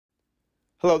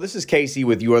Hello, this is Casey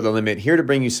with You Are the Limit, here to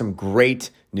bring you some great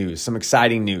news, some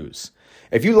exciting news.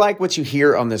 If you like what you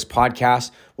hear on this podcast,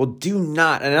 well, do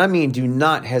not, and I mean do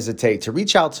not hesitate to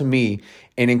reach out to me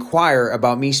and inquire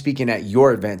about me speaking at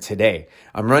your event today.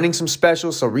 I'm running some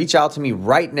specials, so reach out to me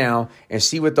right now and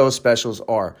see what those specials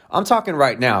are. I'm talking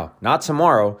right now, not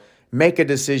tomorrow. Make a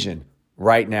decision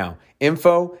right now.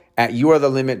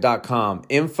 info@youarethelimit.com.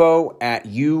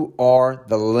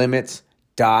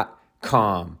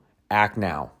 info@youarethelimit.com. Act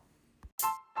now.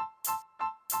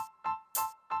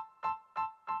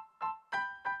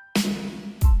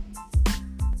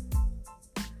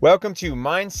 Welcome to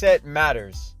Mindset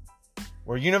Matters,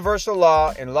 where universal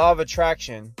law and law of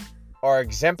attraction are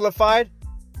exemplified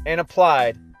and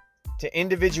applied to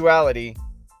individuality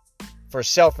for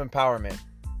self-empowerment.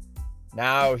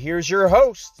 Now, here's your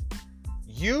host.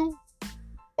 You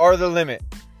are the limit.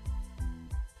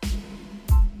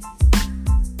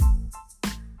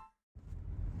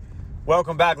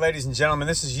 Welcome back, ladies and gentlemen.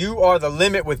 This is You Are the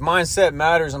Limit with Mindset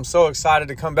Matters. I'm so excited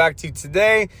to come back to you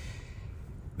today.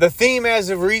 The theme as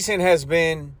of recent has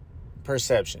been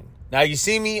perception. Now, you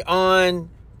see me on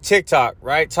TikTok,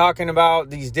 right? Talking about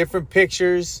these different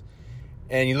pictures,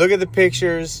 and you look at the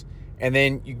pictures, and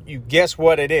then you guess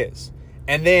what it is.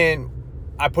 And then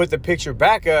I put the picture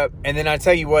back up, and then I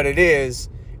tell you what it is,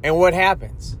 and what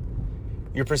happens?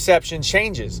 Your perception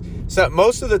changes. So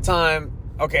most of the time,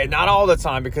 okay, not all the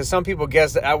time, because some people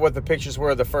guess at what the pictures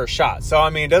were the first shot. So,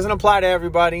 I mean, it doesn't apply to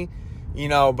everybody,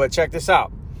 but check this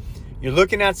out. You're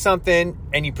looking at something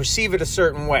and you perceive it a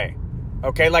certain way.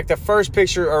 Okay, like the first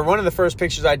picture, or one of the first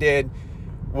pictures I did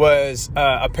was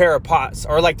a pair of pots,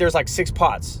 or like there's like 6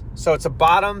 pots. So it's a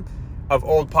bottom of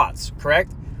old pots,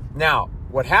 correct? Now,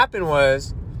 what happened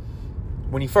was,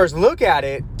 when you first look at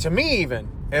it, to me even,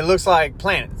 it looks like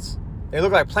planets. They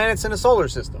look like planets in a solar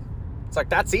system. It's like,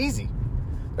 that's easy.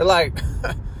 They're like,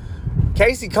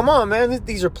 Casey, come on, man.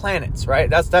 These are planets, right?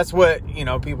 That's what,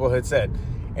 people had said.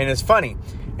 And it's funny.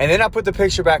 And then I put the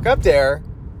picture back up there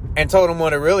and told them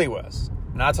what it really was.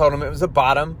 And I told them it was the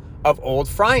bottom of old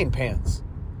frying pans.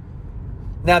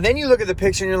 Now, then you look at the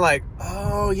picture and you're like,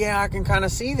 oh, yeah, I can kind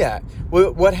of see that.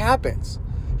 Well, what happens?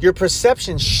 Your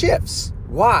perception shifts.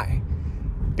 Why?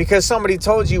 Because somebody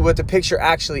told you what the picture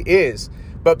actually is.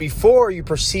 But before, you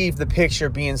perceived the picture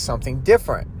being something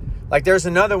different. Like there's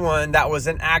another one that was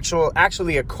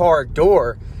actually a car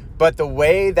door, but the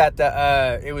way that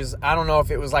it was, I don't know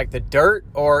if it was like the dirt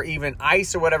or even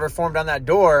ice or whatever formed on that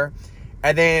door.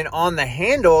 And then on the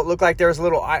handle, it looked like there was a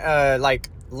little like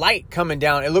light coming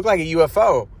down. It looked like a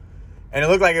UFO, and it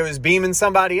looked like it was beaming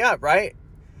somebody up, right?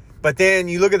 But then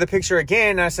you look at the picture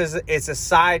again, and it says it's a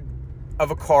side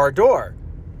of a car door.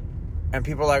 And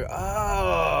people are like,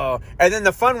 oh. And then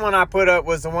the fun one I put up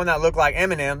was the one that looked like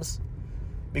M&M's.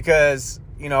 Because,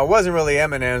 it wasn't really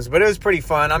M&M's, but it was pretty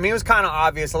fun. I mean, it was kind of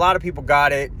obvious. A lot of people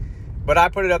got it, but I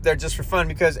put it up there just for fun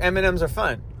because M&M's are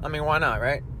fun. I mean, why not,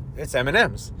 right? It's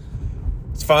M&M's.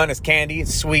 It's fun. It's candy.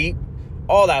 It's sweet.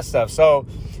 All that stuff. So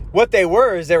what they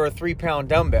were 3-pound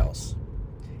dumbbells.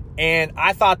 And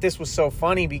I thought this was so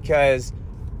funny because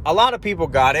a lot of people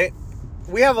got it.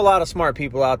 We have a lot of smart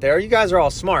people out there. You guys are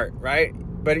all smart, right?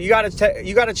 But you got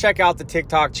to check out the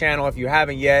TikTok channel if you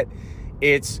haven't yet.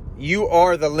 It's You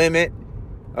Are the Limit.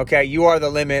 Okay, You Are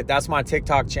the Limit. That's my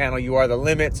TikTok channel, You Are the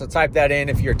Limit. So type that in.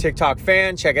 If you're a TikTok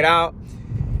fan, check it out.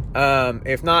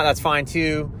 If not, that's fine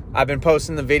too. I've been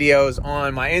posting the videos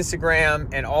on my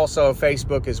Instagram and also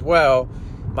Facebook as well.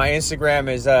 My Instagram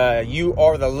is You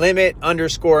Are the Limit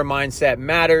 _Mindset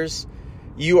Matters.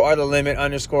 You Are the Limit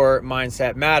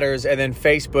 _Mindset Matters. And then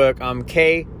Facebook, I'm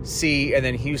KC and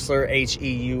then Heusler,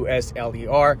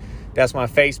 HEUSLER. That's my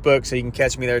Facebook, so you can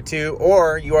catch me there too.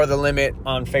 Or You Are the Limit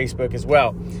on Facebook as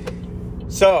well.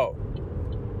 So,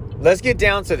 let's get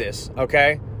down to this,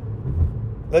 okay?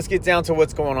 Let's get down to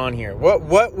what's going on here.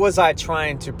 What was I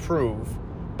trying to prove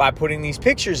by putting these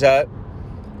pictures up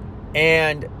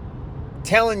and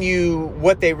telling you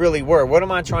what they really were? What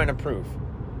am I trying to prove?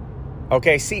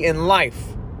 Okay, see, in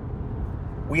life,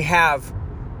 we have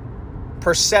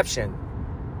perception,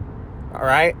 all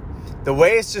right? The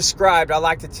way it's described, I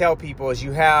like to tell people, is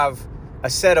you have a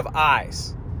set of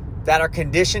eyes that are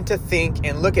conditioned to think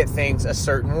and look at things a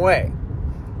certain way.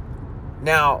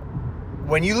 Now,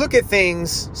 when you look at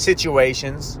things,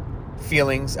 situations,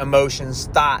 feelings, emotions,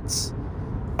 thoughts,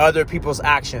 other people's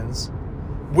actions,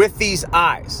 with these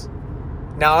eyes.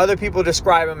 Now, other people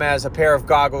describe them as a pair of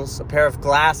goggles, a pair of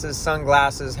glasses,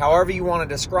 sunglasses, however you want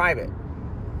to describe it.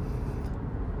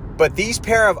 But these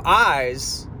pair of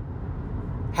eyes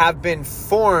have been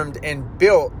formed and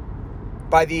built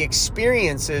by the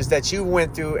experiences that you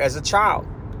went through as a child,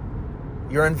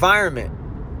 your environment,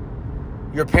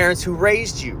 your parents who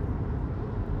raised you,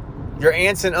 your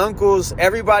aunts and uncles,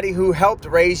 everybody who helped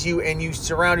raise you and you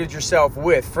surrounded yourself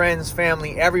with, friends,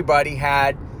 family, everybody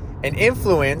had an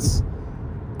influence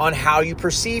on how you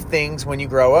perceive things when you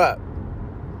grow up.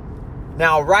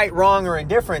 Now, right, wrong, or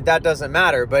indifferent, that doesn't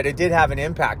matter, but it did have an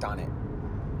impact on it,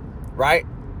 right?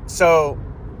 So,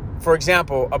 for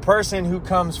example, a person who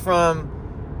comes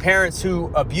from parents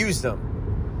who abuse them,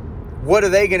 what are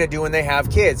they going to do when they have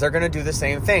kids? They're going to do the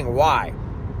same thing. Why?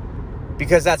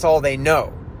 Because that's all they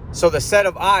know. So the set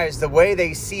of eyes, the way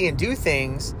they see and do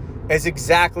things is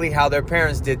exactly how their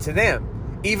parents did to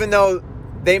them. Even though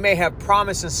they may have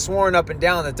promised and sworn up and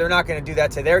down that they're not going to do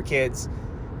that to their kids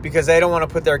because they don't want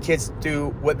to put their kids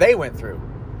through what they went through.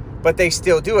 But they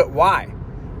still do it. Why?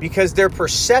 Because their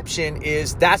perception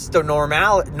is that's the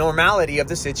normality of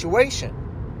the situation.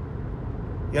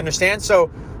 You understand?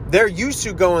 So they're used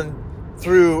to going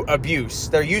through abuse.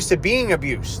 They're used to being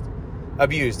abused.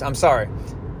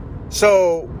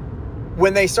 So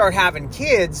when they start having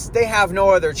kids, they have no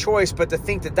other choice but to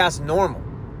think that that's normal.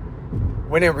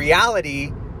 When in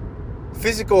reality,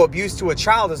 physical abuse to a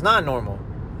child is not normal.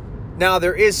 Now,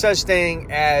 there is such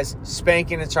thing as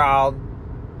spanking a child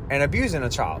and abusing a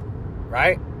child,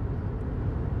 right?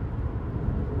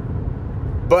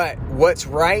 But what's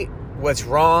right, what's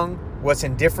wrong, what's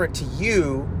indifferent to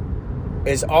you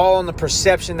is all in the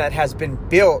perception that has been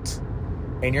built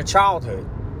in your childhood.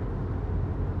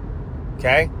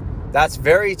 Okay? That's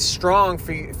very strong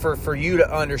for you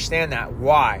to understand that.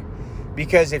 Why?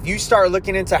 Because if you start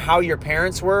looking into how your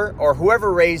parents were or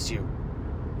whoever raised you,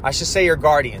 I should say your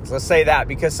guardians, let's say that,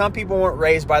 because some people weren't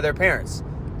raised by their parents.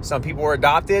 Some people were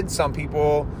adopted. Some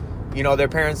people, their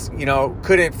parents,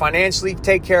 couldn't financially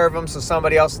take care of them. So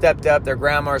somebody else stepped up, their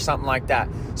grandma or something like that.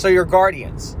 So your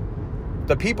guardians,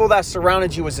 the people that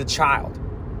surrounded you as a child.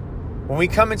 When we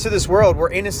come into this world,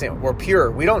 we're innocent, we're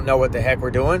pure. We don't know what the heck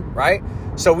we're doing, right?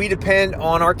 So we depend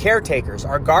on our caretakers,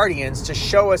 our guardians, to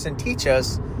show us and teach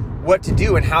us what to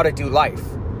do and how to do life.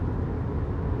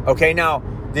 Okay, now,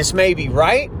 this may be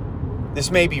right,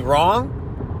 this may be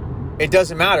wrong, it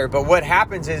doesn't matter. But what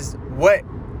happens is, what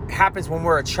happens when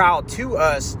we're a child to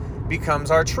us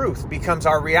becomes our truth, becomes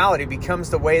our reality, becomes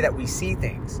the way that we see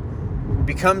things,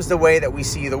 becomes the way that we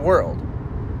see the world.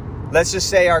 Let's just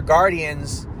say our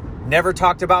guardians never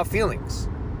talked about feelings.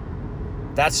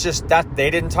 That's just that they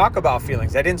didn't talk about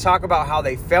feelings. They didn't talk about how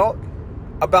they felt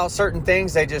about certain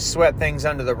things. They just swept things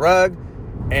under the rug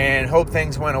and hoped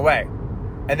things went away.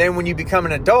 And then when you become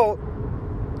an adult,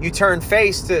 you turn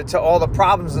face to all the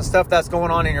problems and stuff that's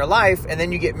going on in your life. And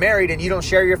then you get married and you don't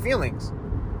share your feelings.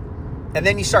 And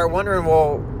then you start wondering,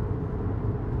 well,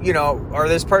 or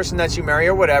this person that you marry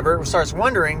or whatever starts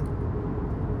wondering,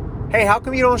 hey, how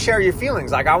come you don't share your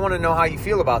feelings? Like, I want to know how you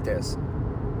feel about this.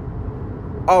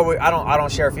 Oh, I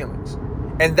don't share feelings.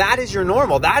 And that is your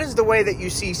normal. That is the way that you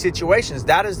see situations.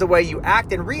 That is the way you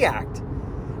act and react.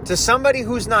 To somebody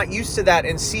who's not used to that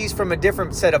and sees from a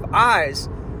different set of eyes,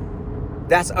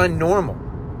 that's unnormal.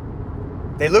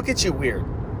 They look at you weird.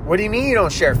 What do you mean you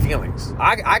don't share feelings?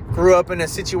 I grew up in a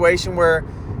situation where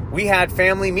we had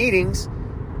family meetings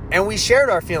and we shared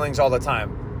our feelings all the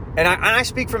time. And I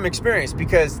speak from experience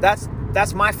because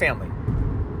that's my family.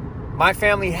 My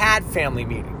family had family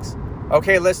meetings.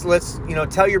 Okay, let's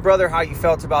tell your brother how you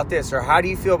felt about this, or how do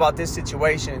you feel about this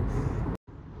situation.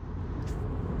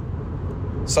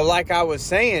 So like I was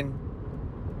saying,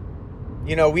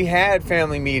 we had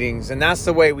family meetings and that's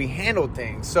the way we handled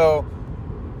things. So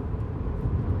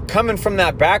coming from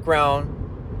that background,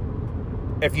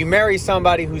 if you marry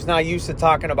somebody who's not used to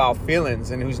talking about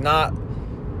feelings and who's not,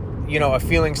 a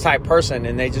feelings type person,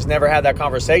 and they just never had that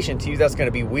conversation to you, that's going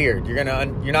to be weird. You're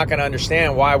not going to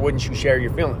understand why wouldn't you share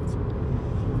your feelings.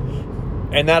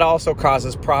 And that also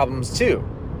causes problems too,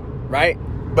 right?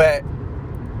 But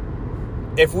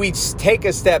if we take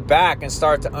a step back and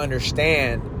start to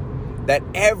understand that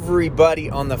everybody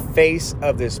on the face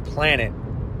of this planet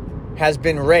has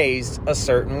been raised a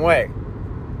certain way.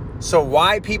 So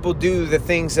why people do the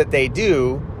things that they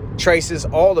do traces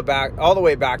all the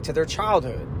way back to their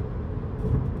childhood.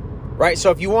 Right?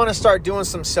 So if you want to start doing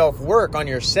some self-work on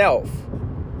yourself,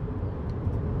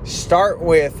 start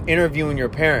with interviewing your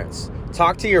parents.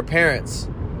 Talk to your parents.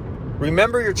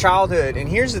 Remember your childhood. And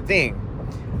here's the thing.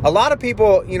 A lot of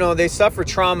people, they suffer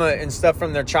trauma and stuff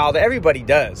from their childhood. Everybody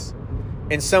does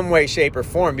in some way, shape, or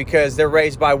form, because they're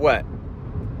raised by what?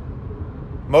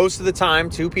 Most of the time,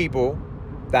 two people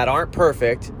that aren't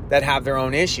perfect, that have their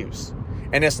own issues.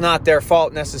 And it's not their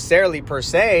fault necessarily per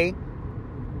se.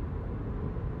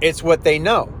 It's what they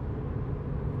know.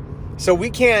 So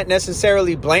we can't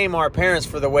necessarily blame our parents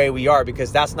for the way we are,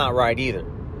 because that's not right either.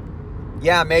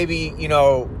 yeah, maybe,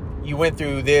 you went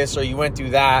through this or you went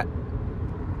through that,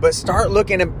 but start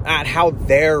looking at how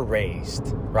they're raised,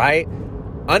 right?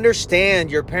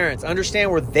 Understand your parents.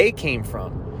 Understand where they came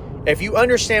from. If you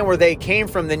understand where they came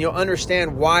from, then you'll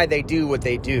understand why they do what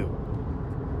they do.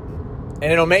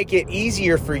 And it'll make it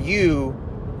easier for you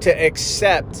to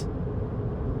accept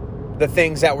the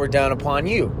things that were done upon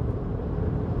you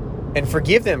and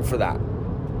forgive them for that.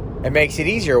 It makes it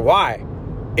easier. Why?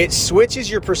 It switches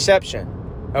your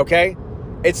perception, okay?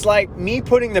 It's like me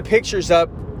putting the pictures up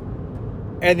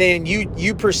and then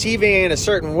you perceiving it in a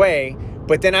certain way,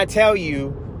 but then I tell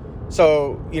you,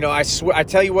 so, I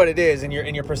tell you what it is and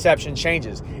your perception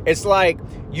changes. It's like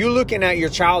you looking at your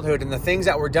childhood and the things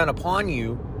that were done upon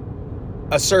you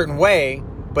a certain way,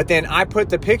 but then I put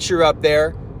the picture up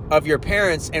there of your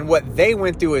parents and what they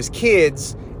went through as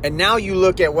kids, and now you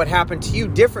look at what happened to you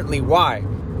differently. Why?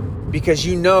 Because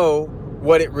you know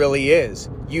what it really is.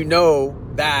 You know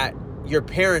that your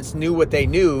parents knew what they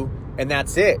knew, and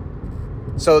that's it.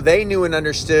 So they knew and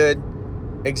understood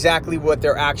exactly what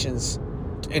their actions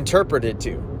interpreted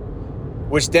to,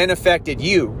 which then affected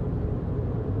you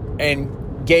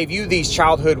and gave you these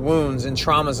childhood wounds and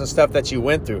traumas and stuff that you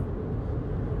went through,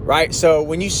 right? So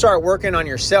when you start working on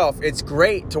yourself, it's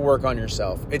great to work on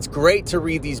yourself. It's great to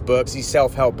read these books, these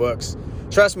self-help books.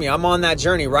 Trust me, I'm on that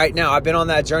journey right now. I've been on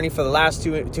that journey for the last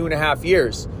two and a half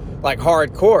years, like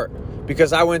hardcore,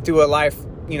 because I went through a life,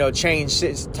 change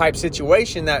type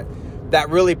situation that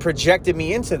really projected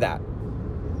me into that.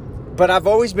 But I've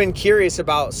always been curious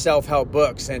about self-help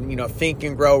books and, Think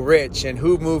and Grow Rich and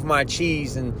Who Moved My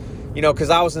Cheese. And, because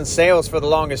I was in sales for the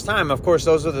longest time. Of course,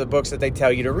 those are the books that they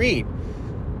tell you to read.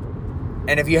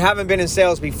 And if you haven't been in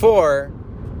sales before,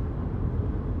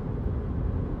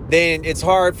 then it's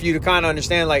hard for you to kind of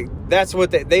understand, like, that's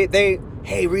what they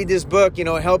hey, read this book, it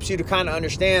helps you to kind of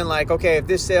understand, like, okay, if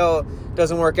this sale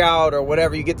doesn't work out or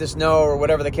whatever, you get this no or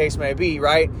whatever the case may be,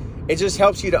 right? It just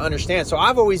helps you to understand. So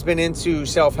I've always been into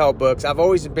self-help books. I've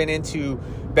always been into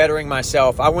bettering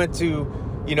myself. I went to,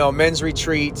 men's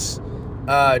retreats,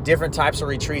 different types of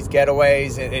retreats,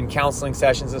 getaways, and counseling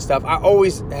sessions and stuff. I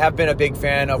always have been a big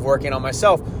fan of working on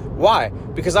myself. Why?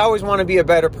 Because I always want to be a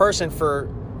better person for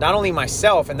not only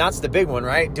myself, and that's the big one,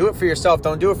 right? Do it for yourself.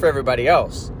 Don't do it for everybody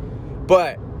else.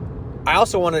 But I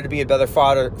also wanted to be a better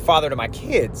father to my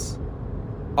kids.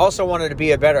 I also wanted to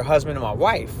be a better husband to my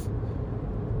wife.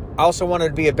 I also wanted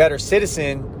to be a better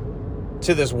citizen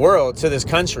to this world, to this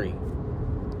country,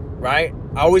 right?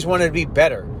 I always wanted to be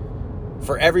better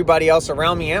for everybody else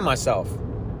around me and myself,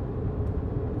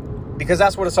 because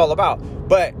that's what it's all about.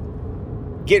 But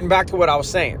getting back to what I was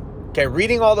saying, okay,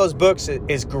 reading all those books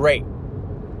is great.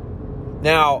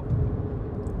 Now,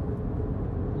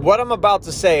 what I'm about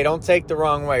to say, don't take the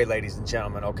wrong way, ladies and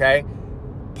gentlemen, okay?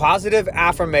 Positive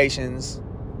affirmations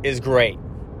is great,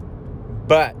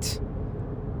 but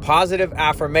positive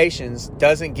affirmations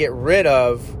doesn't get rid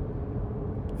of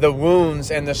the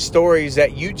wounds and the stories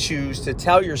that you choose to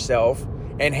tell yourself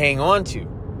and hang on to.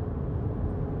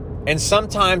 And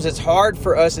sometimes it's hard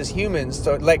for us as humans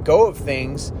to let go of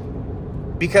things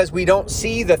because we don't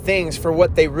see the things for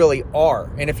what they really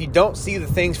are. And if you don't see the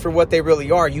things for what they really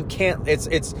are, you can't,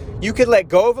 you could let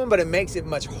go of them, but it makes it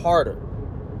much harder.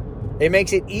 It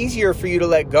makes it easier for you to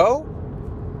let go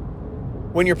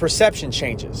when your perception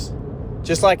changes.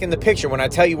 Just like in the picture, when I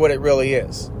tell you what it really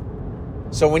is.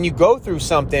 So when you go through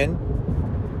something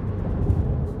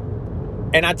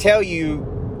and I tell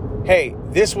you, hey,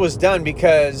 this was done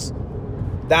because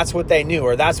that's what they knew,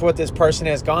 or that's what this person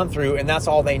has gone through, and that's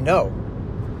all they know.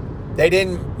 They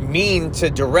didn't mean to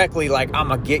directly, like, I'm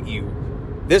going to get you.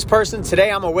 This person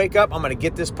today, I'm going to wake up, I'm going to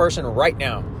get this person right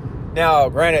now. Now,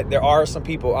 granted, there are some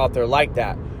people out there like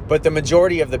that, but the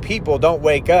majority of the people don't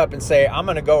wake up and say, I'm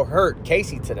going to go hurt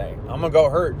Casey today. I'm going to go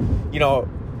hurt,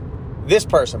 this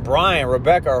person, Brian,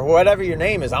 Rebecca, or whatever your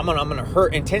name is. I'm going to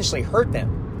intentionally hurt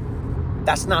them.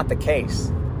 That's not the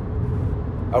case.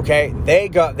 Okay?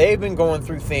 They've been going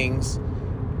through things.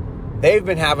 They've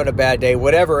been having a bad day,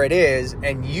 whatever it is,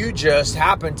 and you just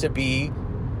happen to be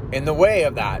in the way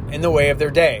of that, in the way of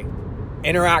their day.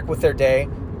 Interact with their day,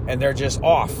 and they're just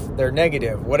off. They're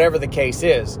negative, whatever the case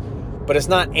is. But it's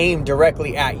not aimed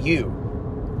directly at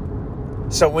you.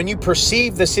 So when you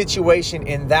perceive the situation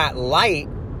in that light,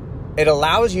 it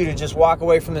allows you to just walk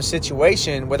away from the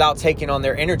situation without taking on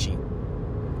their energy,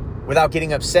 without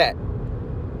getting upset.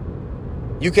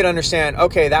 You can understand,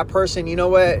 okay, that person, you know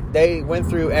what, they went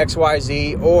through X, Y,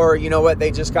 Z, or you know what, they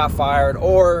just got fired,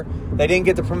 or they didn't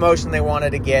get the promotion they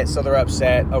wanted to get, so they're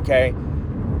upset. Okay,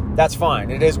 that's fine.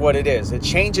 It is what it is. It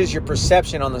changes your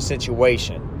perception on the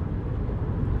situation.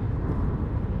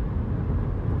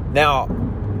 Now,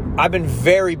 I've been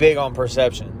very big on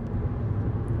perception.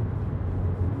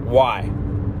 Why?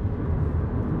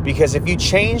 Because if you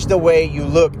change the way you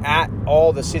look at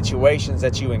all the situations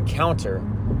that you encounter,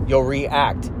 you'll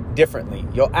react differently.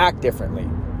 You'll act differently.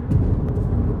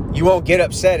 You won't get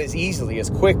upset as easily, as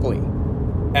quickly,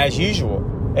 as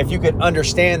usual, if you could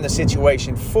understand the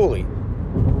situation fully.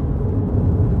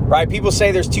 Right? People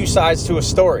say there's two sides to a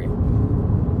story.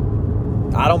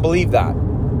 I don't believe that.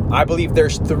 I believe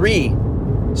there's three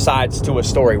sides to a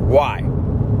story. Why?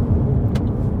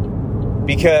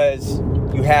 Because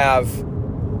you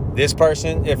have this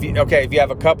person. If you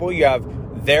have a couple, you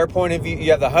have their point of view.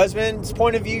 You have the husband's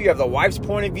point of view. You have the wife's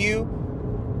point of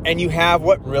view. And you have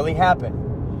what really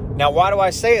happened. Now, why do I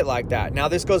say it like that? Now,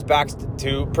 this goes back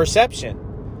to perception.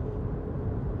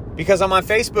 Because on my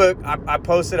Facebook, I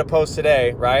posted a post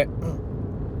today, right?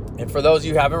 And for those of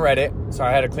you who haven't read it,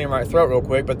 sorry, I had to clear my throat real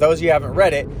quick, but those of you who haven't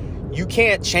read it, you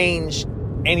can't change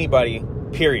anybody,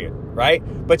 period, right?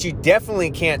 But you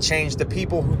definitely can't change the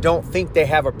people who don't think they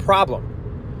have a problem.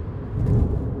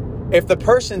 If the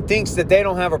person thinks that they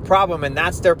don't have a problem and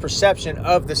that's their perception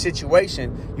of the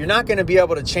situation, you're not going to be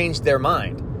able to change their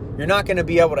mind. You're not going to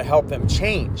be able to help them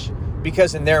change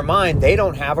because in their mind, they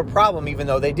don't have a problem, even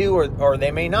though they do or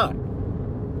they may not.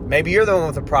 Maybe you're the one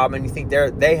with the problem and you think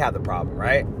they have the problem,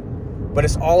 right? But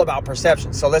it's all about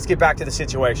perception. So let's get back to the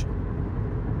situation.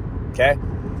 Okay?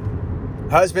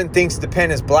 Husband thinks the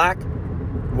pen is black.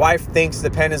 Wife thinks the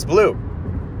pen is blue.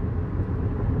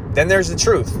 Then there's the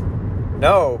truth.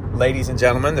 No, ladies and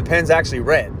gentlemen, the pen's actually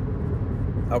red.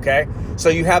 Okay? So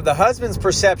you have the husband's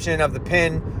perception of the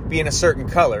pen being a certain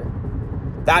color.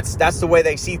 That's the way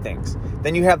they see things.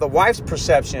 Then you have the wife's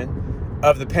perception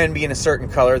of the pen being a certain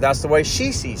color. That's the way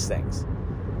she sees things.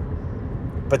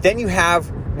 But then you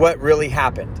have what really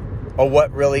happened, or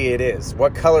what really it is,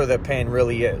 what color the pen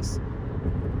really is.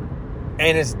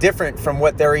 And it's different from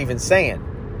what they're even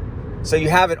saying. So you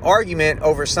have an argument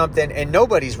over something and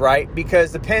nobody's right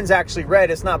because the pen's actually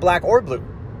red. It's not black or blue.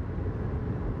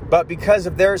 But because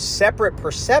of their separate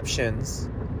perceptions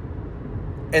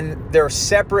and their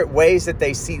separate ways that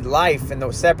they see life and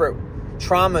those separate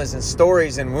traumas and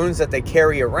stories and wounds that they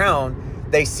carry around,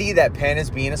 they see that pen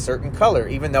as being a certain color,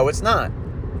 even though it's not.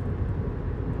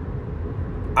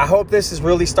 I hope this is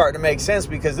really starting to make sense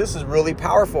because this is really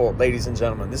powerful, ladies and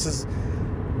gentlemen. This is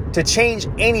to change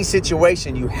any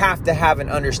situation, you have to have an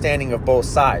understanding of both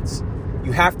sides.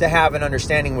 You have to have an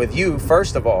understanding with you,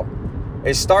 first of all.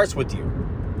 It starts with you,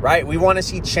 right? We want to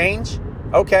see change.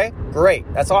 Okay, great.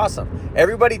 That's awesome.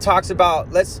 Everybody talks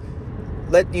about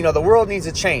the world needs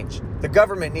a change. The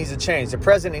government needs a change. The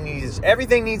president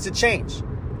everything needs to change.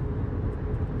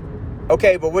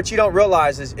 Okay, but what you don't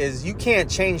realize is you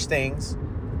can't change things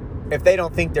if they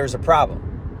don't think there's a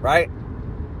problem, right?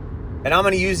 And I'm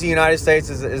going to use the United States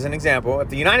as an example. If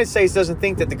the United States doesn't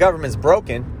think that the government's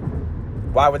broken,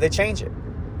 why would they change it?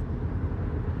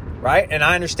 Right? And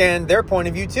I understand their point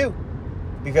of view too.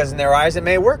 Because in their eyes, it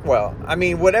may work well. I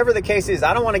mean, whatever the case is,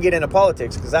 I don't want to get into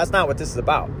politics because that's not what this is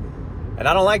about. And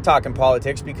I don't like talking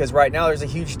politics because right now there's a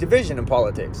huge division in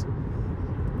politics.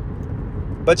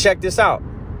 But check this out.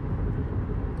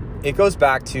 It goes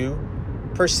back to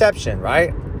perception,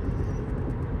 right?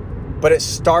 But it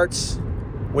starts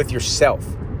with yourself.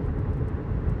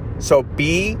 So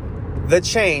be the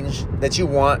change that you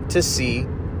want to see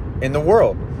in the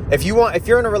world. If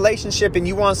you're in a relationship and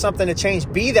you want something to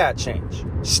change, be that change.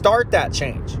 Start that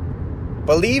change.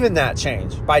 Believe in that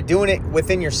change by doing it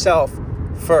within yourself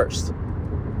first.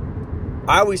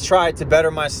 I always tried to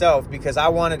better myself because I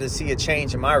wanted to see a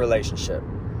change in my relationship.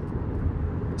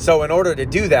 So in order to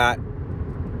do that,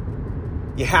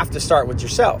 you have to start with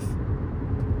yourself.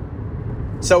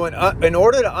 So in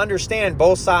order to understand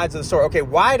both sides of the story, okay,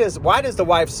 why does the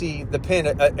wife see the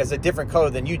pen as a different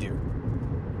color than you do?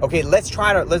 Okay, let's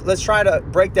try to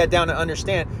break that down and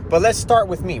understand. But let's start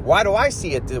with me. Why do I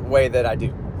see it the way that I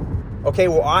do? Okay,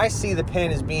 well, I see the pen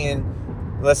as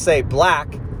being, let's say,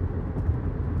 black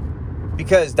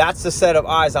because that's the set of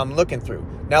eyes I'm looking through.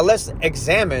 Now let's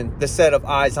examine the set of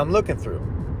eyes I'm looking through.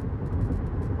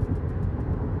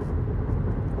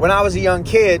 When I was a young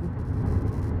kid,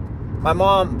 my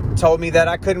mom told me that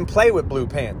I couldn't play with blue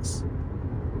pens.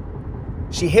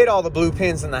 She hid all the blue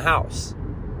pens in the house.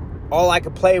 All I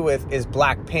could play with is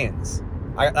black pens.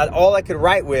 All I could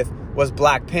write with was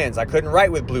black pens. I couldn't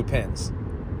write with blue pens.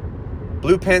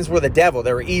 Blue pens were the devil.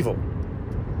 They were evil.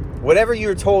 Whatever you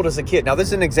were told as a kid. Now, this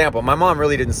is an example. My mom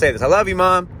really didn't say this. I love you,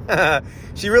 Mom.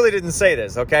 She really didn't say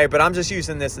this, okay? But I'm just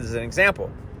using this as an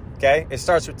example, okay? It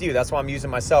starts with you. That's why I'm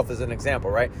using myself as an example,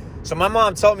 right? So my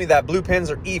mom told me that blue pens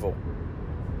are evil.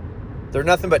 They're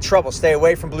nothing but trouble. Stay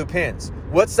away from blue pens.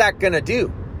 What's that going to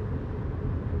do?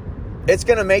 It's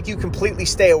going to make you completely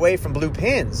stay away from blue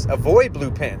pens. Avoid blue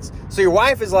pens. So your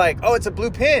wife is like, oh, it's a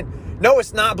blue pen. No,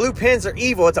 it's not. Blue pens are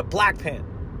evil. It's a black pen.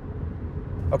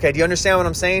 Okay, do you understand what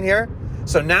I'm saying here?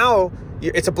 So now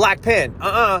it's a black pen.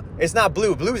 It's not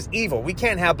blue. Blue is evil. We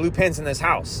can't have blue pens in this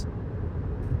house.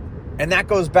 And that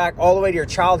goes back all the way to your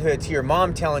childhood, to your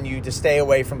mom telling you to stay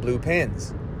away from blue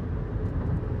pens.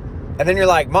 And then you're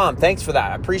like, Mom, thanks for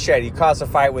that. I appreciate it. You caused a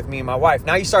fight with me and my wife.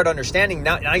 Now you start understanding.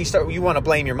 Now you want to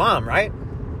blame your mom, right?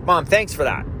 Mom, thanks for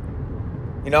that.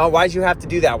 You know, why'd you have to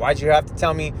do that? Why'd you have to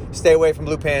tell me stay away from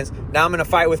blue pens? Now I'm going to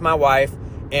fight with my wife,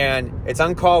 and it's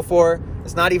uncalled for.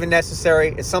 It's not even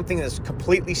necessary. It's something that's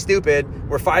completely stupid.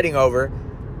 We're fighting over,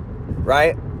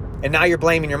 right? And now you're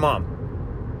blaming your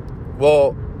mom.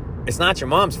 Well, it's not your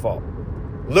mom's fault.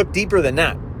 Look deeper than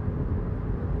that.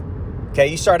 Okay,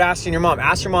 you start asking your mom.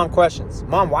 Ask your mom questions.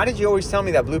 Mom, why did you always tell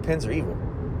me that blue pens are evil?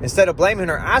 Instead of blaming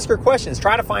her, ask her questions.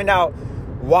 Try to find out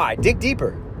why. Dig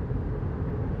deeper.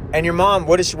 And your mom,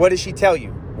 what does she tell you?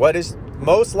 What is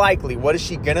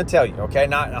she going to tell you? Okay,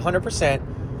 not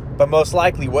 100%, but most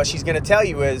likely what she's going to tell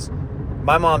you is,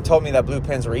 my mom told me that blue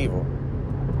pens were evil.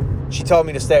 She told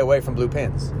me to stay away from blue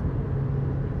pens.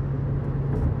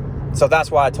 So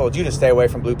that's why I told you to stay away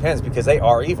from blue pens, because they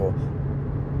are evil.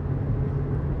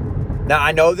 Now,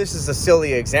 I know this is a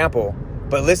silly example,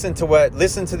 but listen to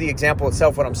the example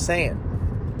itself, what I'm saying.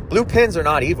 Blue pens are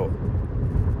not evil.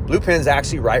 Blue pens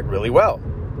actually write really well.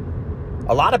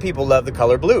 A lot of people love the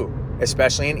color blue,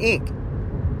 especially in ink,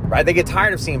 right? They get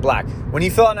tired of seeing black. When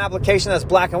you fill out an application that's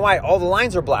black and white, all the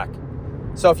lines are black.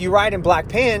 So if you write in black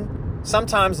pen,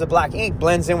 sometimes the black ink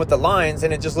blends in with the lines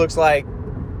and it just looks like,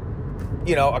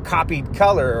 you know, a copied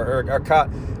color or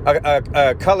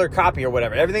a color copy or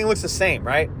whatever. Everything looks the same,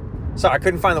 right? Sorry, I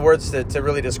couldn't find the words to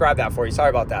really describe that for you. Sorry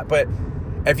about that. But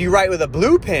if you write with a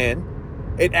blue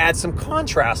pen, it adds some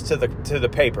contrast to the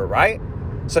paper, right?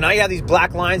 So now you have these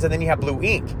black lines and then you have blue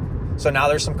ink. So now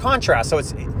there's some contrast. So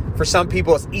it's, for some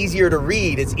people, it's easier to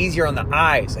read. It's easier on the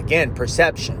eyes. Again,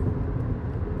 perception,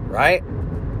 right?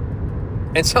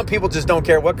 And some people just don't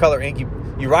care what color ink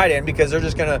you write in, because they're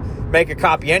just going to make a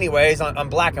copy anyways on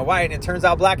black and white, and it turns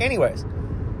out black anyways.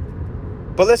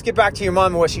 But let's get back to your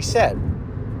mom and what she said.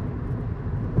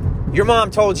 Your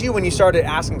mom told you, when you started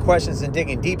asking questions and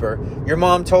digging deeper, your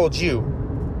mom told you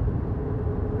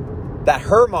that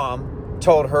her mom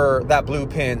told her that blue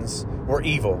pens were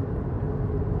evil.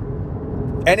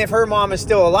 And if her mom is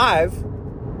still alive,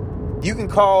 you can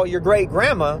call your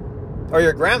grandma,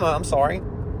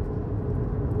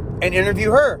 and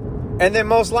interview her. And then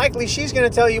most likely she's going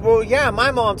to tell you, well, yeah,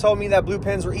 my mom told me that blue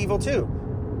pens were evil too.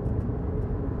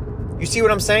 You see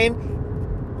what I'm saying?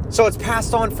 So it's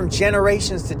passed on from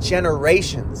generations to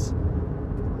generations.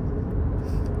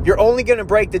 You're only going to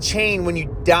break the chain when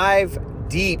you dive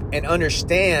deep and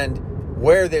understand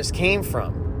where this came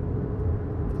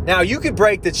from. Now, you could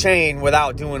break the chain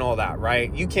without doing all that,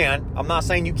 right? You can. I'm not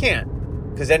saying you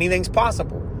can't, because anything's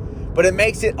possible. But it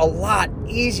makes it a lot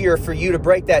easier for you to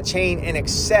break that chain and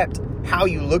accept how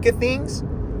you look at things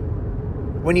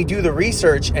when you do the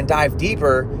research and dive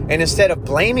deeper. And instead of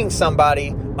blaming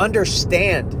somebody,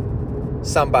 understand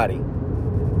somebody.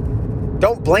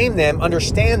 Don't blame them,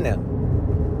 understand them.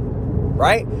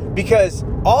 Right? Because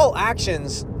all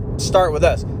actions start with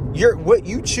us. What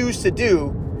you choose to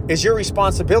do is your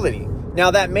responsibility.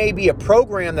 Now, that may be a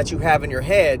program that you have in your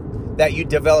head that you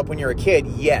develop when you're a kid.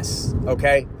 Yes.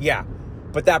 Okay. Yeah.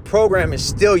 But that program is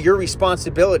still your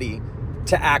responsibility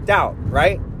to act out,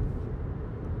 right?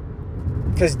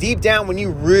 Because deep down, when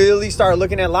you really start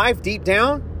looking at life, deep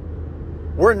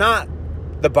down, we're not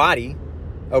the body.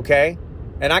 Okay.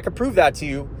 And I can prove that to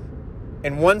you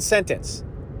in one sentence.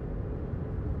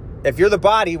 If you're the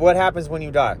body, what happens when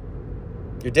you die?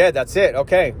 You're dead. That's it.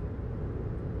 Okay.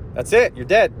 That's it. You're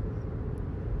dead.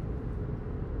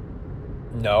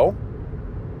 No.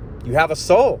 You have a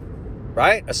soul,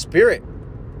 right? A spirit.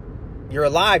 You're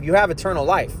alive. You have eternal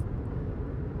life.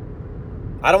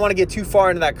 I don't want to get too far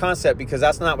into that concept, because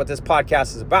that's not what this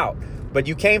podcast is about. But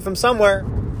you came from somewhere,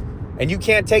 and you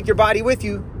can't take your body with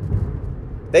you.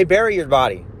 They bury your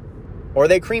body, or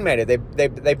they cremate it.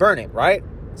 They burn it, right?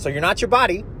 So you're not your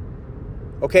body.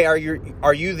 Okay, are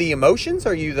you the emotions?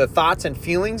 Are you the thoughts and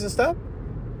feelings and stuff?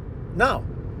 No,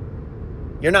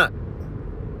 you're not.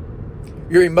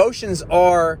 Your emotions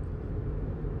are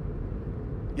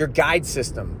your guide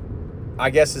system, I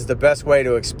guess is the best way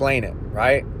to explain it,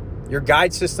 right? Your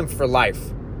guide system for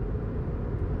life.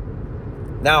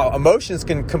 Now, emotions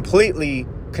can completely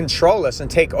control us and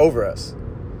take over us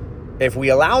if we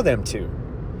allow them to.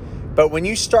 But when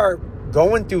you start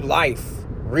going through life,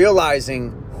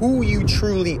 realizing who you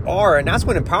truly are. And that's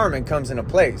when empowerment comes into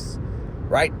place,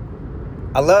 right?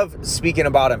 I love speaking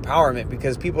about empowerment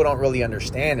because people don't really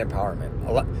understand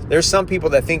empowerment. There's some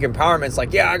people that think empowerment is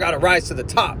like, yeah, I got to rise to the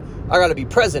top. I got to be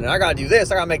president. I got to do this.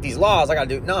 I got to make these laws.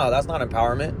 No, that's not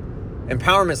empowerment.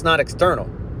 Empowerment's not external.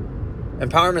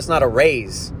 Empowerment's not a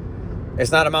raise.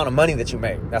 It's not amount of money that you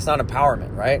make. That's not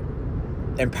empowerment, right?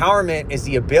 Empowerment is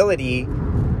the ability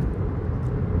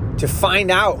to find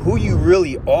out who you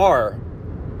really are.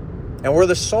 And we're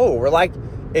the soul. We're like,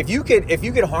 if you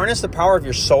could harness the power of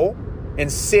your soul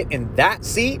and sit in that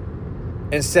seat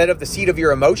instead of the seat of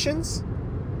your emotions,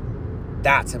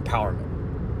 that's empowerment.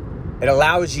 It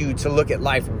allows you to look at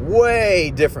life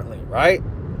way differently, right?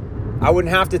 I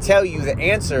wouldn't have to tell you the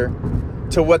answer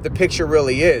to what the picture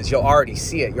really is. You'll already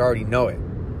see it. You already know it.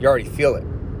 You already feel it.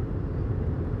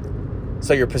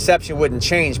 So your perception wouldn't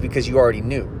change because you already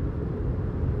knew.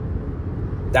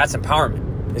 That's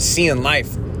empowerment. It's seeing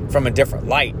life from a different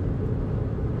light.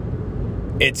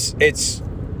 It's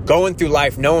going through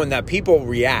life knowing that people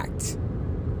react.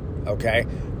 Okay?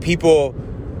 People,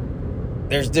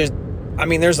 there's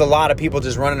a lot of people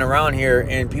just running around here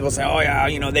and people say, oh yeah,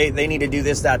 they need to do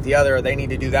this, that, the other, or they need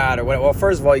to do that, or what. Well,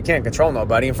 first of all, you can't control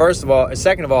nobody. And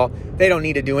second of all, they don't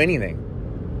need to do anything.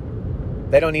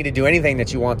 They don't need to do anything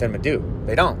that you want them to do.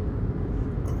 They don't.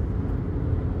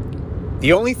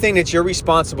 The only thing that you're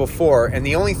responsible for and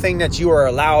the only thing that you are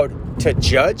allowed to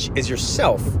judge is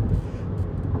yourself.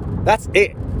 That's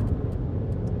it.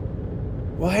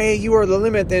 Well, hey, you are the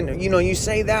limit. Then, you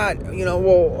say that,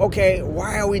 well, okay,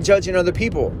 why are we judging other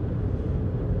people?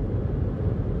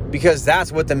 Because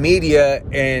that's what the media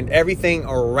and everything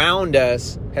around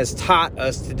us has taught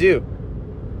us to do.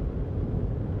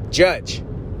 Judge.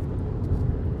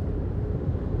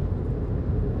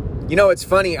 It's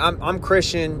funny. I'm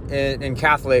Christian and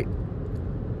Catholic,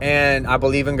 and I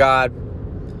believe in God.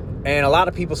 And a lot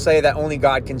of people say that only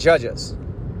God can judge us.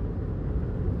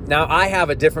 Now, I have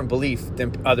a different belief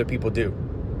than other people do,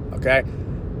 okay?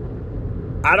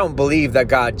 I don't believe that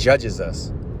God judges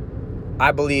us.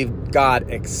 I believe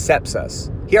God accepts us.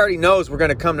 He already knows we're going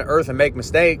to come to earth and make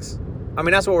mistakes. I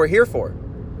mean, that's what we're here for.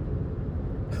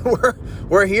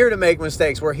 We're here to make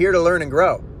mistakes. We're here to learn and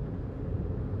grow.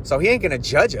 So he ain't going to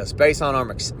judge us based on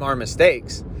our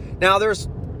mistakes. Now, there's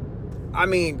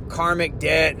karmic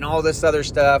debt and all this other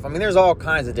stuff. There's all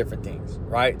kinds of different things,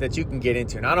 right, that you can get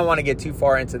into. And I don't want to get too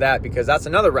far into that because that's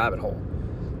another rabbit hole,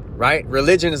 right?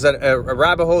 Religion is a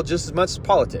rabbit hole just as much as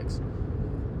politics.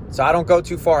 So I don't go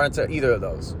too far into either of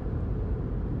those.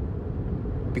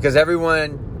 Because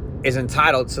everyone is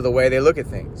entitled to the way they look at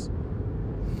things.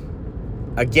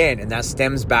 Again, and that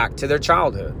stems back to their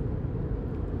childhood.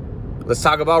 Let's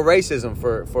talk about racism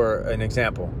for an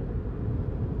example.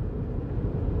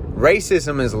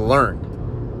 Racism is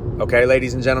learned. Okay,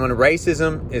 ladies and gentlemen,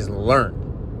 racism is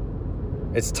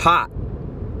learned. It's taught.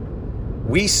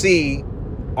 We see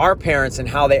our parents and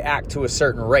how they act to a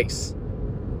certain race.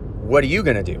 What are you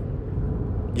going to do?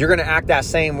 You're going to act that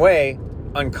same way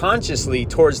unconsciously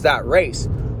towards that race.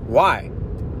 Why?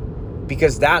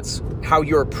 Because that's how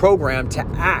you're programmed to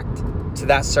act to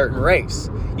that certain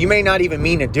race. You may not even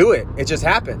mean to do it. It just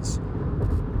happens.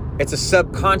 It's a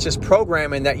subconscious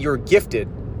programming that you're gifted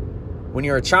when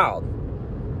you're a child.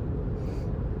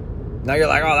 Now you're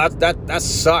like, oh, that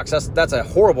sucks. That's a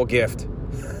horrible gift.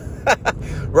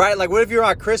 Right? Like, what if you're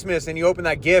on Christmas and you open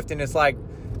that gift and it's like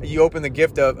you open the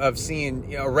gift of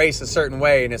seeing a race a certain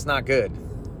way and it's not good.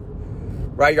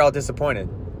 Right? You're all disappointed.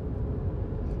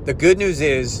 The good news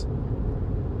is,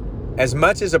 as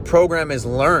much as a program is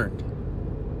learned,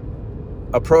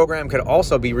 a program could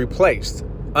also be replaced,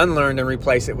 unlearned, and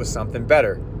replace it with something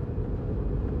better.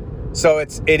 So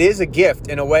it is a gift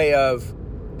in a way of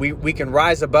we can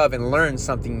rise above and learn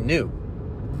something new,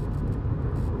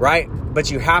 right? But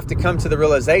you have to come to the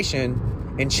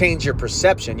realization and change your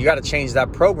perception. You got to change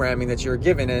that programming that you were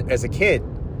given as a kid.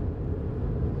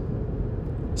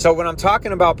 So when I'm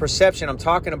talking about perception, I'm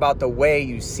talking about the way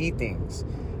you see things.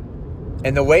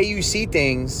 And the way you see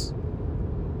things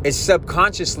is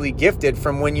subconsciously gifted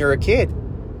from when you're a kid.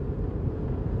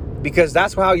 Because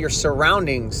that's how your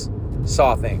surroundings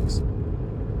saw things,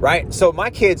 right? So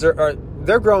my kids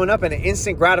they're growing up in an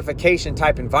instant gratification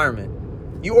type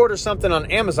environment. You order something on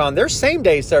Amazon, there's same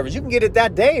day service. You can get it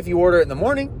that day if you order it in the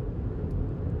morning,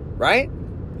 right?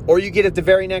 Or you get it the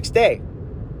very next day.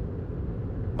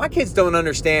 My kids don't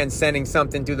understand sending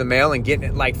something through the mail and getting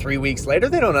it like 3 weeks later.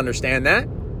 They don't understand that.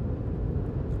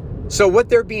 So what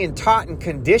they're being taught and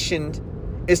conditioned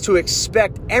is to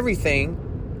expect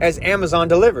everything as Amazon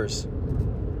delivers.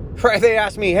 Right? They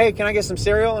ask me, hey, can I get some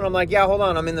cereal? And I'm like, yeah, hold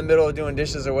on. I'm in the middle of doing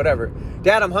dishes or whatever.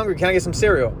 Dad, I'm hungry. Can I get some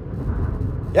cereal?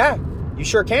 Yeah, you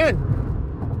sure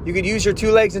can. You could use your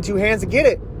 2 legs and 2 hands to get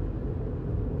it.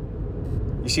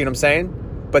 You see what I'm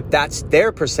saying? But that's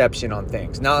their perception on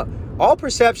things. Now, all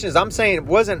perceptions, I'm saying, it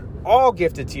wasn't all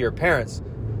gifted to your parents.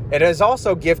 It is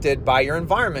also gifted by your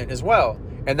environment as well.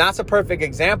 And that's a perfect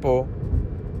example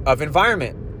of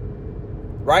environment,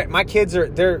 right? My kids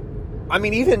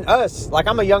even us, like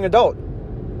I'm a young adult.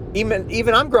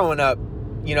 Even I'm growing up,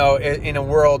 in a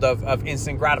world of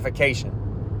instant gratification.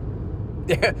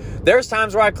 There's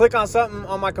times where I click on something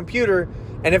on my computer,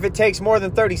 and if it takes more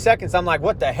than 30 seconds, I'm like,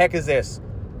 what the heck is this?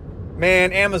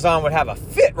 Man, Amazon would have a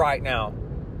fit right now.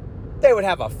 They would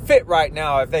have a fit right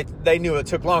now if they knew it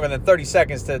took longer than 30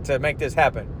 seconds to make this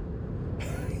happen.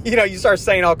 You start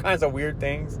saying all kinds of weird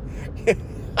things.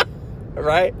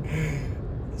 Right?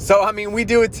 So, we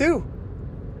do it too.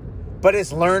 But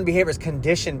it's learned behavior, it's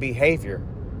conditioned behavior.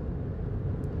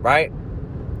 Right?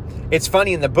 It's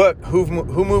funny in the book, Who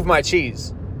Moved My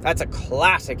Cheese? That's a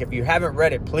classic. If you haven't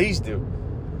read it, please do.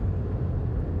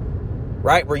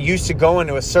 Right? We're used to going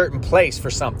to a certain place for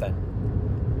something.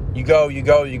 You go.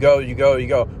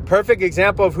 Perfect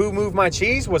example of who moved my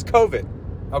cheese was COVID.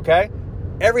 Okay?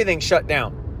 Everything shut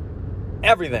down.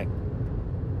 Everything.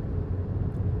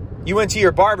 You went to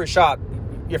your barber shop.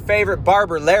 Your favorite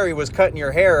barber, Larry, was cutting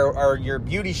your hair, or your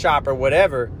beauty shop or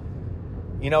whatever.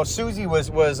 Susie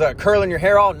was curling your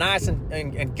hair all nice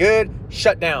and good.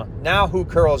 Shut down. Now who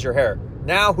curls your hair?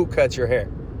 Now who cuts your hair?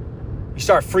 You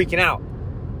start freaking out.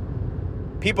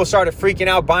 People started freaking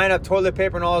out, buying up toilet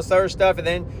paper and all this other stuff. And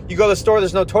then you go to the store,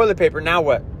 there's no toilet paper. Now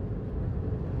what?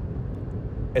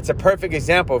 It's a perfect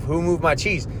example of who moved my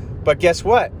cheese. But guess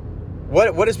what?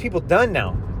 What has people done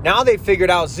now? Now they've figured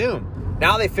out Zoom.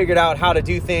 Now they figured out how to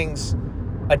do things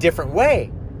a different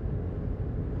way.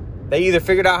 They either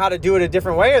figured out how to do it a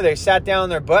different way, or they sat down on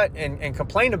their butt and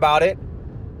complained about it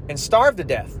and starved to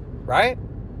death, right?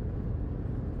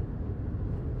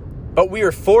 But we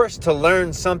were forced to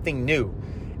learn something new.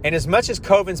 And as much as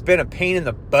COVID's been a pain in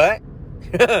the butt,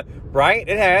 right?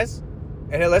 It has.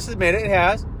 And let's admit it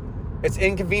has. It's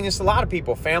inconvenienced a lot of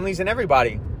people, families and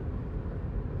everybody.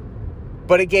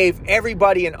 But it gave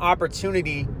everybody an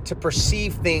opportunity to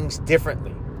perceive things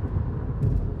differently.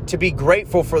 To be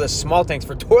grateful for the small things.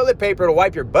 For toilet paper to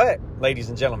wipe your butt, ladies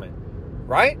and gentlemen.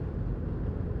 Right?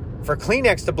 For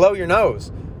Kleenex to blow your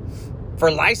nose.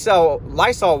 For Lysol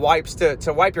wipes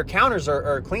to wipe your counters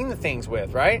or clean the things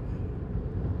with, right?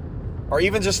 Or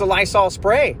even just a Lysol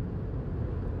spray.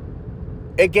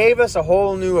 It gave us a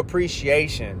whole new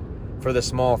appreciation for the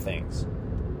small things.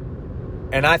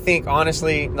 And I think,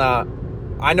 honestly,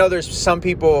 I know there's some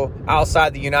people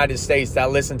outside the United States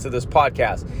that listen to this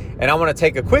podcast. And I want to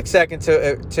take a quick second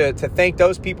to thank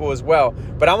those people as well.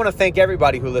 But I want to thank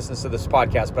everybody who listens to this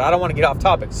podcast. But I don't want to get off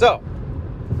topic. So,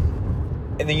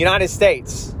 in the United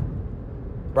States,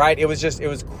 right, it was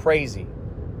crazy.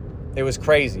 It was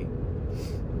crazy.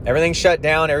 Everything shut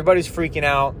down. Everybody's freaking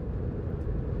out.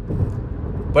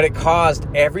 But it caused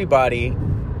everybody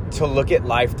to look at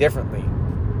life differently.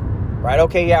 Right?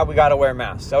 Okay, yeah, we got to wear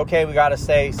masks. Okay, we got to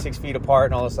stay 6 feet apart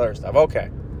and all this other stuff.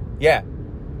 Okay, yeah.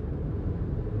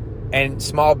 And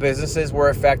small businesses were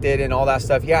affected and all that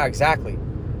stuff. Yeah, exactly.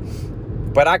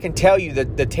 But I can tell you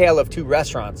the tale of two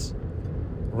restaurants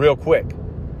real quick.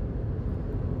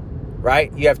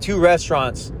 Right? You have two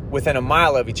restaurants within a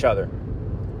mile of each other.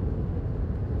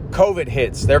 COVID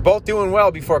hits. They're both doing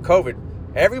well before COVID.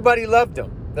 Everybody loved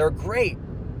them. They're great.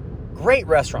 Great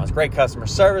restaurants. Great customer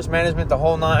service, management, the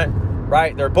whole nine.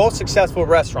 Right? They're both successful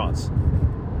restaurants.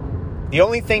 The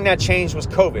only thing that changed was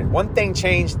COVID. One thing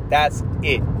changed. That's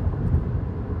it.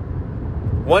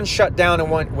 One shut down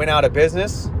and one went out of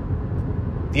business.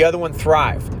 The other one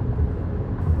thrived.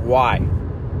 Why?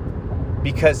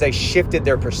 Because they shifted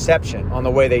their perception on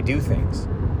the way they do things.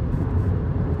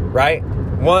 Right?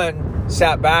 One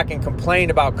sat back and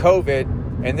complained about COVID.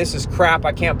 And this is crap.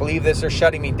 I can't believe this. They're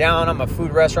shutting me down. I'm a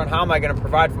food restaurant. How am I going to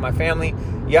provide for my family?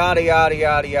 Yada, yada,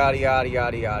 yada, yada, yada,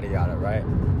 yada, yada, yada,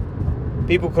 right?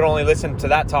 People could only listen to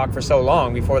that talk for so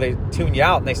long before they tune you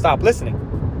out and they stop listening.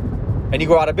 And you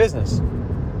go out of business.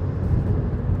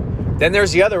 Then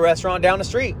there's the other restaurant down the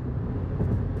street.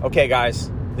 Okay,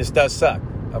 guys, this does suck.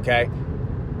 Okay?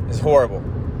 It's horrible.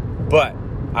 But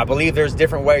I believe there's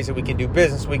different ways that we can do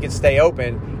business. We can stay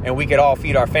open and we could all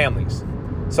feed our families.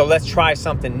 So let's try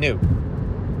something new.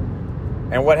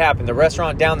 And what happened? The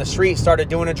restaurant down the street started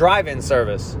doing a drive-in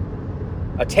service,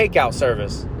 a takeout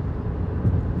service.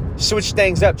 Switched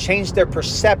things up, changed their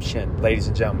perception, ladies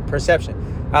and gentlemen.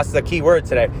 Perception. That's the key word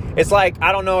today. It's like,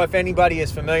 I don't know if anybody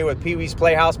is familiar with Pee-wee's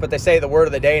Playhouse, but they say the word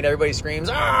of the day and everybody screams,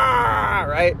 ah,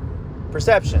 right?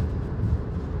 Perception.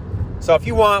 So if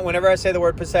you want, whenever I say the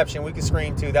word perception, we can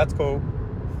scream too. That's cool.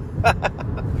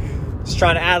 Just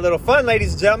trying to add a little fun,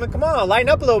 ladies and gentlemen. Come on, lighten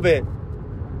up a little bit.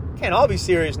 Can't all be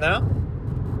serious now.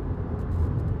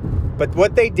 But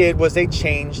what they did was they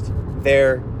changed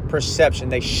their perception.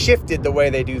 They shifted the way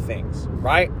they do things,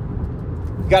 right?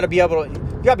 You got to be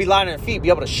light on your feet, be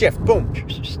able to shift. Boom.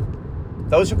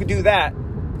 Those who can do that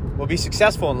will be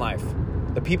successful in life.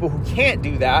 The people who can't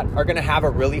do that are going to have a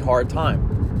really hard time.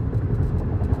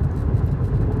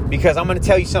 Because I'm going to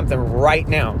tell you something right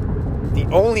now. The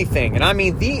only thing, and I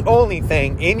mean the only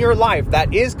thing in your life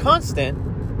that is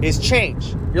constant is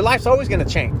change. Your life's always going to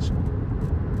change.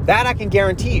 That I can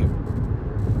guarantee you.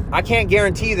 I can't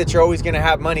guarantee that you're always going to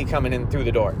have money coming in through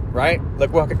the door, right?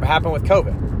 Look what happened with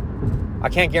COVID. I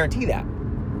can't guarantee that.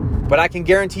 But I can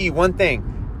guarantee you one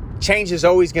thing. Change is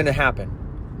always going to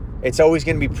happen. It's always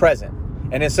going to be present.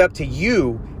 And it's up to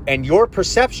you and your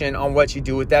perception on what you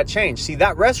do with that change. See,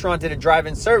 that restaurant did a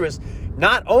drive-in service.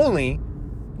 Not only,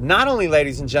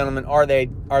 ladies and gentlemen, are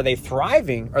they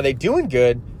thriving, are they doing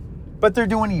good, but they're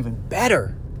doing even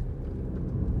better.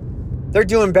 They're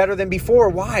doing better than before.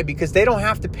 Why? Because they don't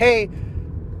have to pay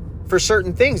for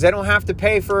certain things. They don't have to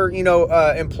pay for,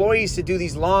 employees to do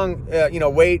these long,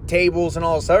 wait tables and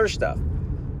all this other stuff.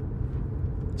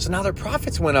 So now their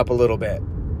profits went up a little bit.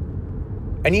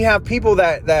 And you have people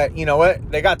that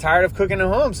they got tired of cooking at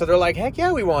home. So they're like, heck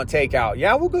yeah, we want takeout.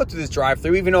 Yeah, we'll go through this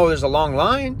drive-thru even though there's a long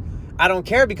line. I don't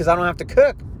care because I don't have to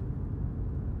cook.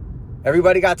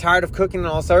 Everybody got tired of cooking and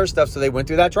all this other stuff, so they went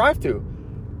through that drive-thru.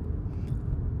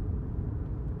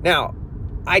 Now,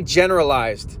 I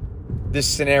generalized this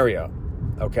scenario,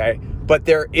 okay? But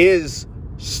there is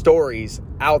stories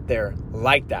out there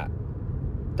like that.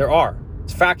 There are.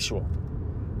 It's factual.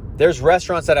 There's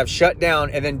restaurants that have shut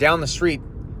down, and then down the street,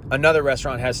 another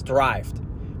restaurant has thrived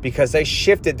because they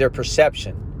shifted their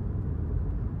perception.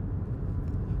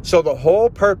 So the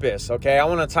whole purpose, okay, I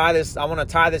want to tie this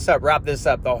up, wrap this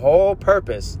up. The whole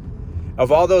purpose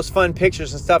of all those fun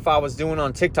pictures and stuff I was doing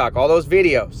on TikTok, all those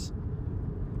videos,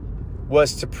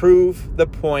 was to prove the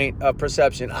point of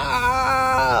perception.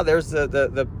 There's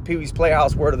the Pee-wee's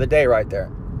Playhouse word of the day right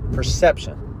there.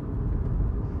 Perception.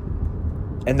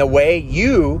 And the way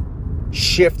you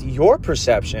shift your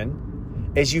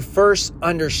perception is you first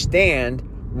understand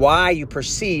why you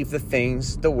perceive the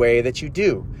things the way that you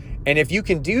do. And if you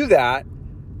can do that,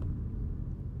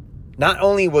 not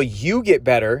only will you get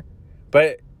better,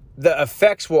 but the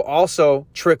effects will also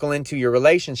trickle into your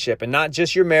relationship, and not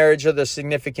just your marriage or the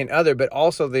significant other, but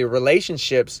also the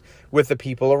relationships with the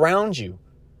people around you.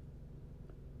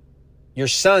 Your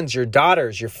sons, your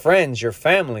daughters, your friends, your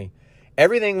family.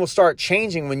 Everything will start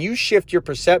changing when you shift your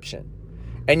perception.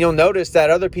 And you'll notice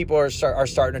that other people are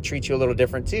starting to treat you a little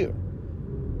different too.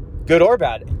 Good or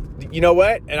bad. You know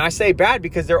what? And I say bad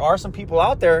because there are some people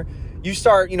out there, you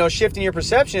start, shifting your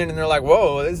perception and they're like,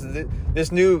 whoa,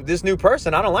 this new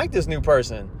person, I don't like this new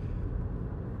person.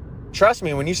 Trust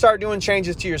me, when you start doing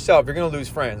changes to yourself, you're going to lose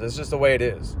friends. It's just the way it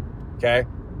is. Okay?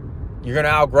 You're going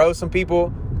to outgrow some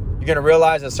people. You're going to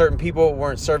realize that certain people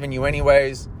weren't serving you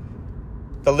anyways.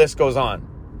 The list goes on.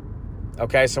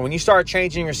 Okay? So when you start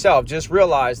changing yourself, just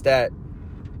realize that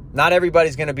not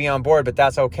everybody's going to be on board, but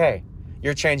that's okay.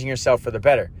 You're changing yourself for the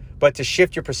better. But to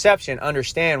shift your perception,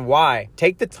 understand why.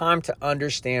 Take the time to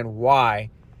understand why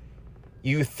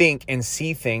you think and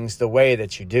see things the way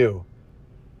that you do.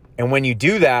 And when you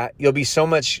do that, you'll be so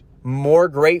much more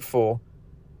grateful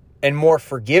and more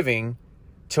forgiving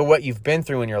to what you've been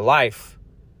through in your life,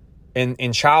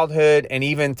 in childhood, and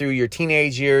even through your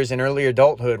teenage years and early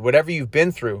adulthood, whatever you've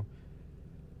been through.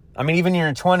 I mean, even in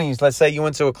your 20s, let's say you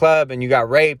went to a club and you got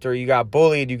raped or you got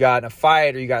bullied, you got in a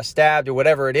fight or you got stabbed or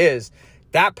whatever it is.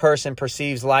 That person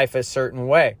perceives life a certain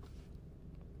way.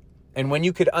 And when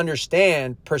you could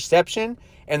understand perception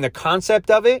and the concept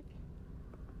of it,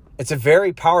 it's a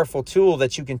very powerful tool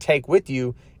that you can take with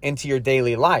you into your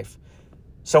daily life.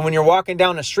 So when you're walking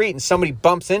down the street and somebody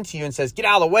bumps into you and says, get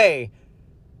out of the way,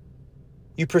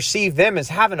 you perceive them as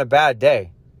having a bad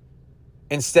day.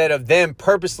 Instead of them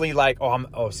purposely like,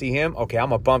 see him? Okay, I'm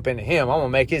going to bump into him. I'm going to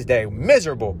make his day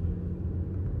miserable.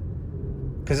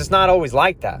 Because it's not always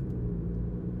like that.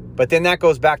 But then that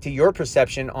goes back to your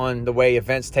perception on the way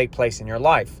events take place in your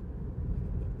life.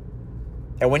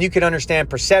 And when you can understand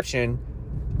perception,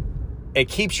 it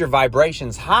keeps your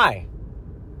vibrations high.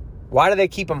 Why do they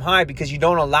keep them high? Because you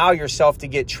don't allow yourself to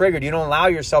get triggered. You don't allow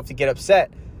yourself to get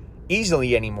upset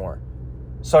easily anymore.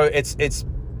 So it's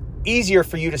easier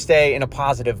for you to stay in a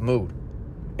positive mood.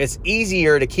 It's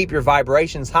easier to keep your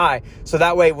vibrations high. So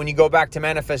that way, when you go back to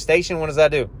manifestation, what does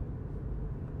that do?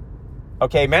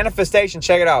 Okay, manifestation,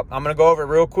 check it out. I'm going to go over it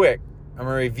real quick. I'm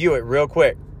going to review it real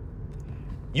quick.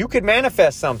 You could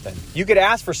manifest something. You could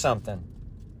ask for something.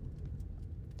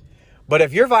 But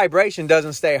if your vibration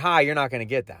doesn't stay high, you're not going to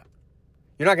get that.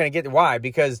 You're not going to get it. Why?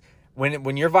 Because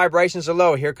when your vibrations are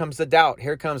low, here comes the doubt.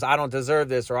 Here comes, I don't deserve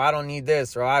this, or I don't need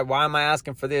this, or why am I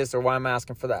asking for this, or why am I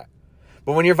asking for that?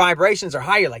 But when your vibrations are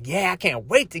high, you're like, yeah, I can't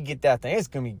wait to get that thing. It's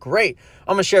going to be great.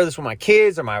 I'm going to share this with my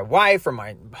kids or my wife or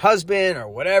my husband or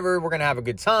whatever. We're going to have a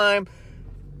good time.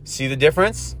 See the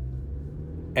difference?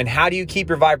 And how do you keep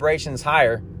your vibrations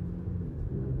higher?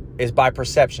 Is by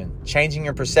perception. Changing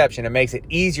your perception. It makes it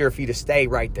easier for you to stay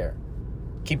right there.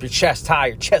 Keep your chest high,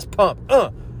 your chest pump.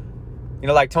 You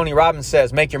know, like Tony Robbins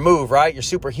says, make your move, right? Your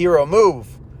superhero move.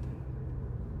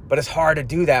 But it's hard to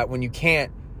do that when you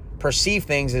can't perceive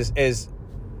things as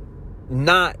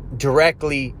not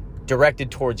directly directed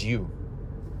towards you.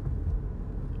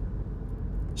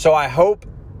 So I hope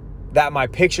that my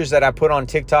pictures that I put on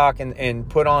TikTok and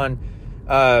put on,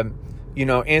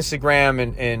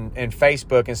 Instagram and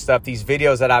Facebook and stuff, these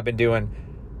videos that I've been doing,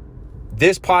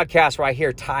 this podcast right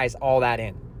here ties all that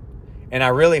in. And I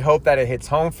really hope that it hits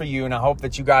home for you. And I hope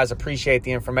that you guys appreciate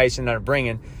the information that I'm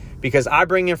bringing, because I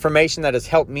bring information that has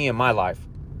helped me in my life.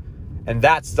 And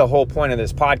that's the whole point of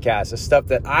this podcast, is stuff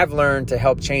that I've learned to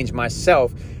help change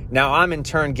myself. Now I'm in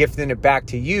turn gifting it back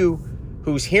to you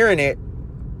who's hearing it,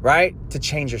 right? To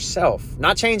change yourself.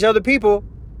 Not change other people,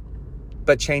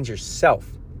 but change yourself.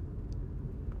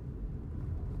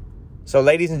 So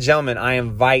ladies and gentlemen, I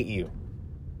invite you,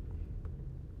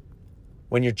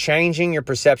 when you're changing your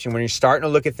perception, when you're starting to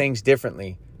look at things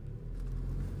differently,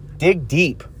 dig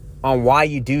deep on why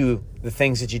you do the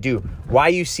things that you do, why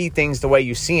you see things the way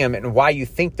you see them, and why you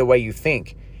think the way you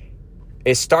think.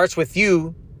 It starts with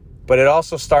you, but it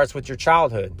also starts with your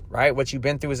childhood, right? What you've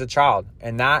been through as a child.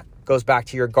 And that goes back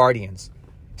to your guardians.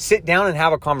 Sit down and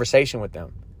have a conversation with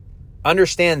them.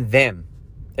 Understand them.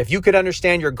 If you could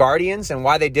understand your guardians and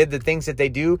why they did the things that they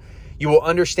do, you will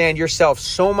understand yourself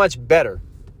so much better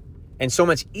and so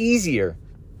much easier.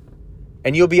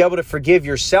 And you'll be able to forgive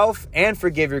yourself and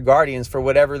forgive your guardians for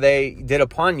whatever they did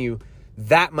upon you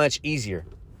that much easier.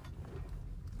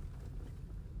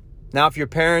 Now, if your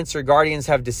parents or guardians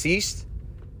have deceased,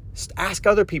 ask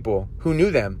other people who knew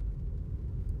them,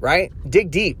 right? Dig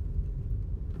deep.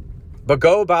 But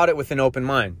go about it with an open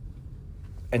mind.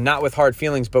 And not with hard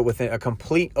feelings, but with a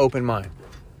complete open mind.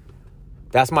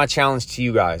 That's my challenge to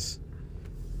you guys.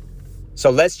 So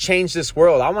let's change this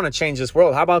world. I want to change this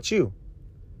world. How about you?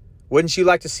 Wouldn't you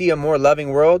like to see a more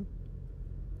loving world?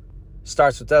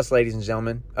 Starts with us, ladies and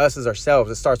gentlemen. Us as ourselves.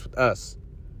 It starts with us.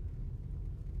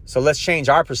 So let's change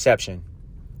our perception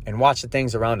and watch the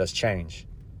things around us change.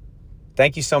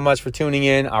 Thank you so much for tuning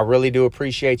in. I really do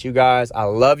appreciate you guys. I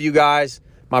love you guys.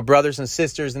 My brothers and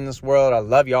sisters in this world. I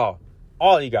love y'all.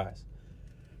 All of you guys.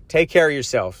 Take care of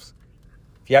yourselves.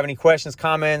 If you have any questions,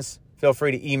 comments, feel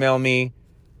free to email me.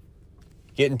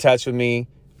 Get in touch with me.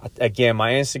 Again,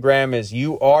 my Instagram is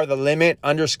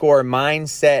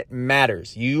YouAreTheLimit_Mindset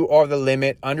Matters.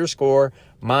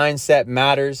 YouAreTheLimit_Mindset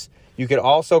Matters. You could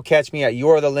also catch me at You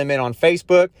Are The Limit on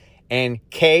Facebook and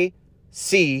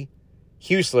KC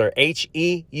Heusler,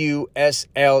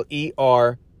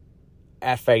 HEUSLER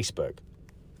at Facebook.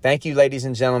 Thank you, ladies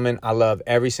and gentlemen. I love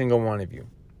every single one of you.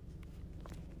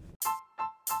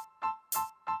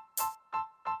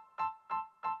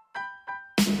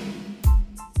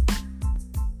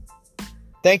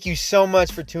 Thank you so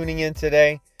much for tuning in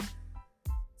today.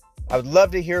 I would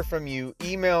love to hear from you.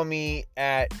 Email me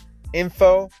at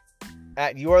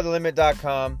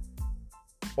info@youarethelimit.com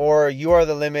or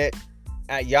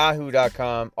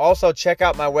youarethelimit@yahoo.com. Also, check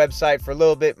out my website for a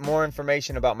little bit more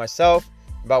information about myself,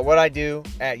 about what I do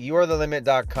at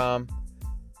youarethelimit.com.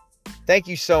 Thank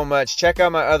you so much. Check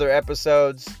out my other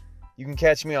episodes. You can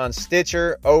catch me on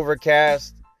Stitcher,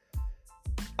 Overcast,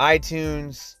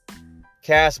 iTunes,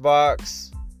 Castbox,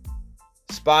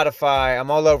 Spotify.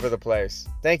 I'm all over the place.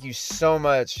 Thank you so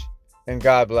much, and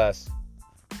God bless.